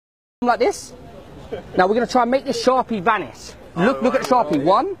like this. Now we're going to try and make this Sharpie vanish. Look at the Sharpie.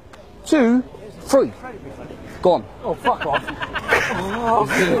 1, 2, 3. Go on. Oh, fuck off.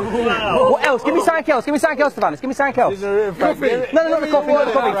 What else? Give me something else. Give me something else to vanish. Give me something else. Coffee. No, not the coffee, not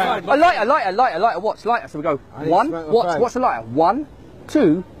the coffee. A lighter. Watch, lighter. So we go. 1, watch the lighter. 1,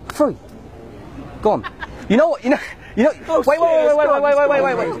 2, 3. Go on. You know what? Wait.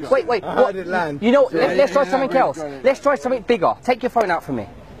 I heard it land. You know, let's try something else. Let's try something bigger. Take your phone out for me.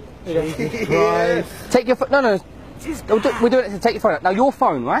 Take your phone. No. We're doing it to take your phone out. Now your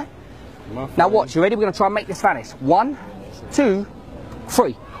phone, right? Now watch. You ready? We're gonna try and make this vanish. 1, 2,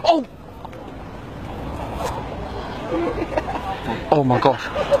 3. Oh! Oh my gosh.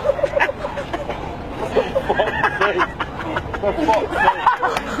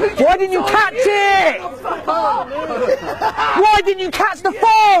 Why didn't you catch it? Why didn't you catch the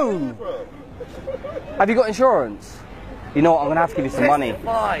phone? Have you got insurance? You know what, I'm going to have to give you some money.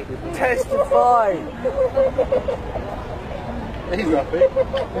 Testify.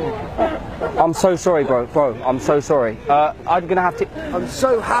 I'm so sorry, bro. I'm so sorry. I'm going to have to... I'm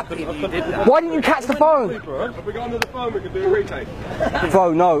so happy that you did that. Why didn't you catch the phone? If we got under the phone, we could do a retake.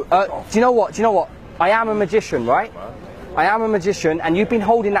 Bro, no. Do you know what? I am a magician, right? I am a magician, and you've been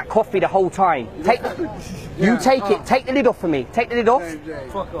holding that coffee the whole time. Take it. Take the lid off for me. Take the lid off.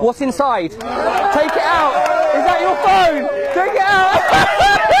 What's inside? Take it out. Is that your phone? Take it out.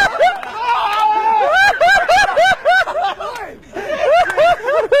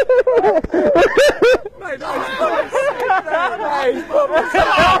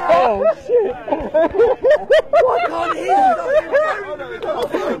 Oh shit! I can't hear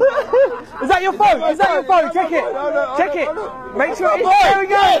Is that your phone? Is that your phone? Check it. Check it. Make sure it's there. We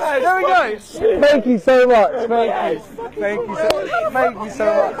go. There we go. Thank you so much. Thank you so much.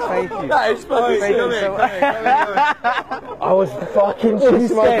 Thank you. That is funny. Thank you so much. I was fucking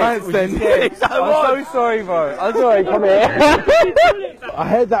shitting my pants then. I'm so sorry, bro. I'm sorry. Come here. I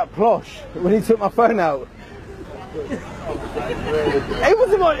heard that plosh when he took my phone out. It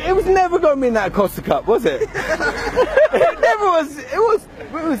was never going to be in that Costa Cup, was it? It never was. It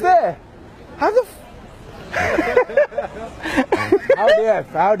was there. How the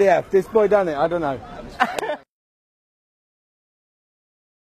How the F? This boy done it? I don't know.